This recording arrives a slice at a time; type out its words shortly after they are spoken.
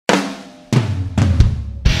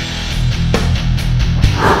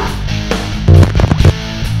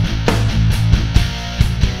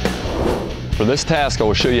this task, I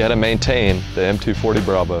will show you how to maintain the M240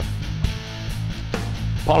 Bravo.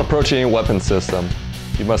 Upon approaching any weapon system,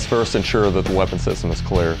 you must first ensure that the weapon system is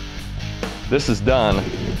clear. This is done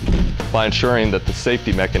by ensuring that the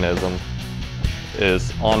safety mechanism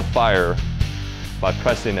is on fire by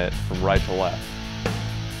pressing it from right to left.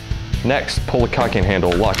 Next, pull the cocking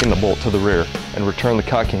handle, locking the bolt to the rear, and return the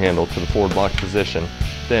cocking handle to the forward lock position,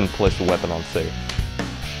 then place the weapon on safe.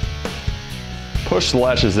 Push the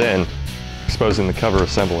latches in, exposing the cover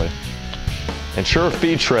assembly. Ensure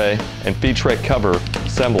feed tray and feed tray cover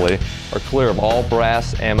assembly are clear of all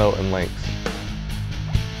brass, ammo, and links.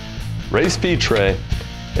 Raise feed tray,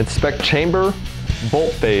 inspect chamber,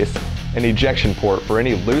 bolt face, and ejection port for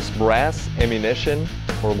any loose brass, ammunition,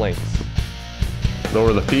 or links.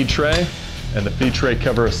 Lower the feed tray and the feed tray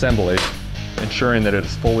cover assembly, ensuring that it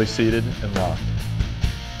is fully seated and locked.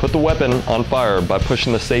 Put the weapon on fire by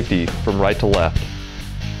pushing the safety from right to left.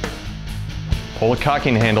 Pull the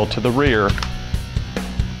cocking handle to the rear,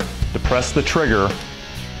 depress the trigger,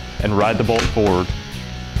 and ride the bolt forward.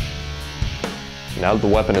 Now that the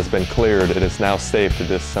weapon has been cleared, it is now safe to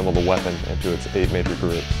disassemble the weapon into its 8 major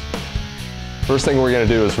groups. First thing we're going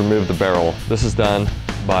to do is remove the barrel. This is done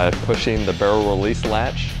by pushing the barrel release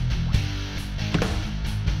latch,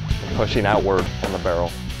 pushing outward on the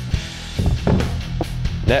barrel.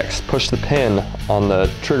 Next, push the pin on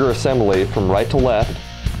the trigger assembly from right to left,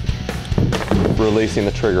 releasing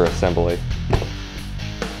the trigger assembly.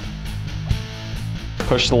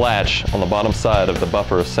 Push the latch on the bottom side of the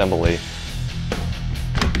buffer assembly,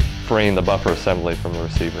 freeing the buffer assembly from the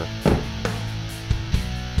receiver.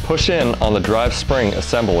 Push in on the drive spring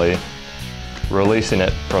assembly, releasing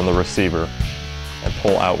it from the receiver, and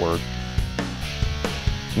pull outward.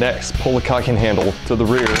 Next, pull the cocking handle to the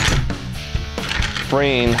rear,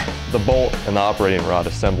 freeing the bolt and the operating rod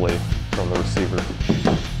assembly from the receiver.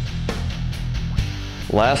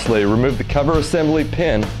 Lastly, remove the cover assembly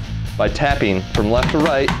pin by tapping from left to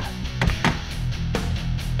right,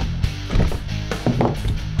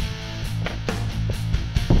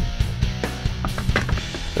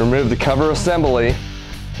 remove the cover assembly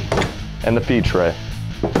and the feed tray.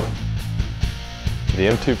 The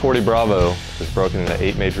M240 Bravo is broken into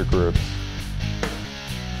 8 major groups.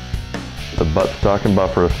 The buttstock and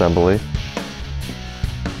buffer assembly,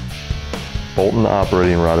 bolt and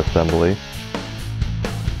operating rod assembly,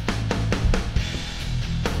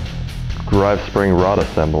 drive spring rod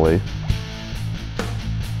assembly,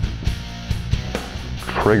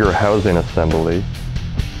 trigger housing assembly,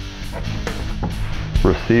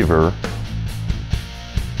 receiver,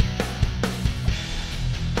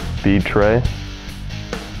 feed tray,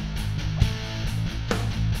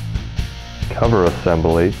 cover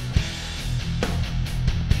assembly,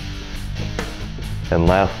 and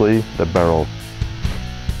lastly, the barrels.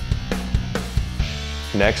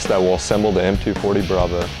 Next, I will assemble the M240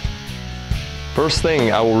 Bravo. First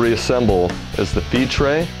thing I will reassemble is the feed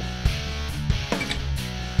tray,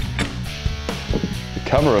 the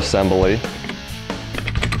cover assembly,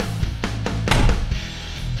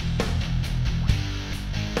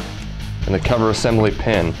 and the cover assembly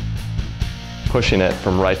pin, pushing it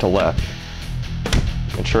from right to left,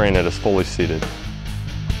 ensuring it is fully seated.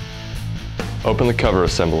 Open the cover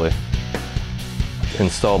assembly.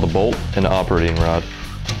 Install the bolt and operating rod.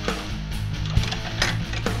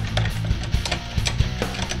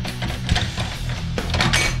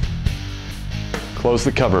 Close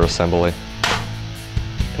the cover assembly.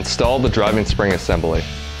 Install the driving spring assembly.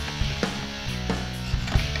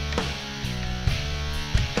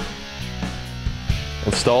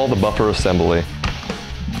 Install the buffer assembly.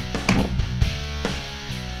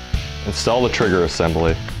 Install the trigger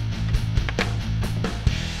assembly.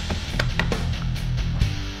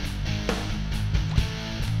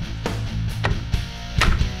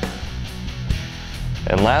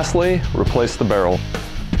 And lastly, replace the barrel.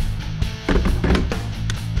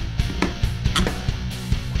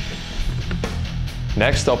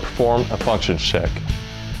 Next, I'll perform a functions check.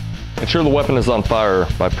 Ensure the weapon is on fire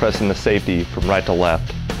by pressing the safety from right to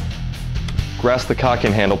left. Grasp the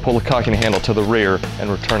cocking handle, pull the cocking handle to the rear, and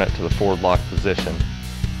return it to the forward lock position.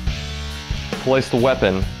 Place the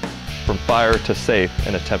weapon from fire to safe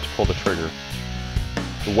and attempt to pull the trigger.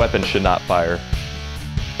 The weapon should not fire.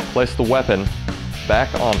 Place the weapon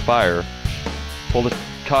back on fire, pull the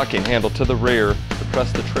cocking handle to the rear,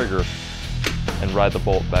 depress the trigger, and ride the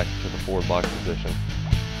bolt back to the forward lock position.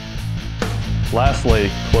 Lastly,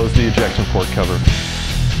 close the ejection port cover.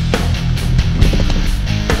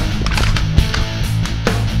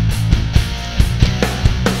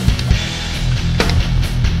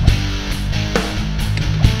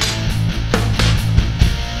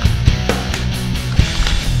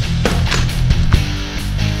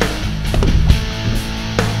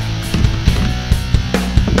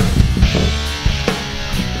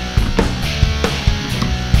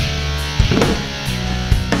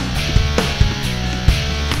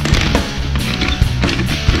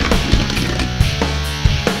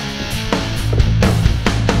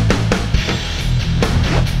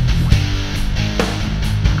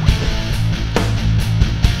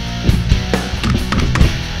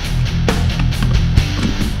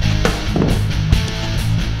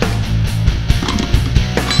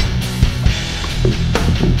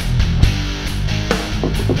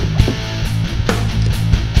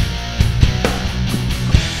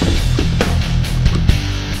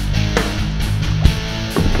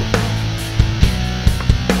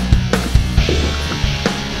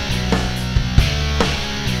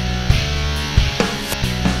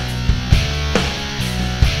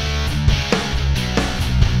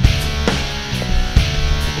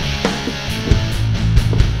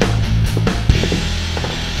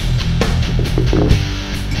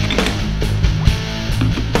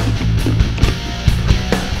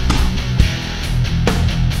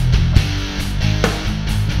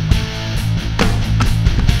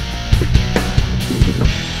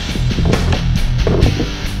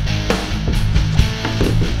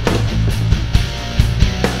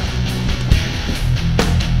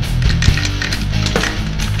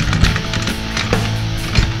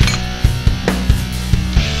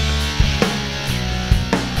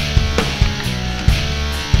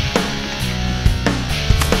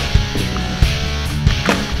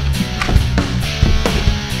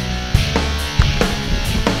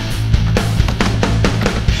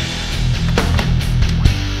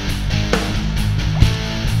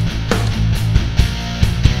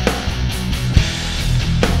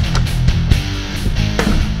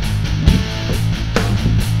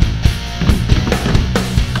 it.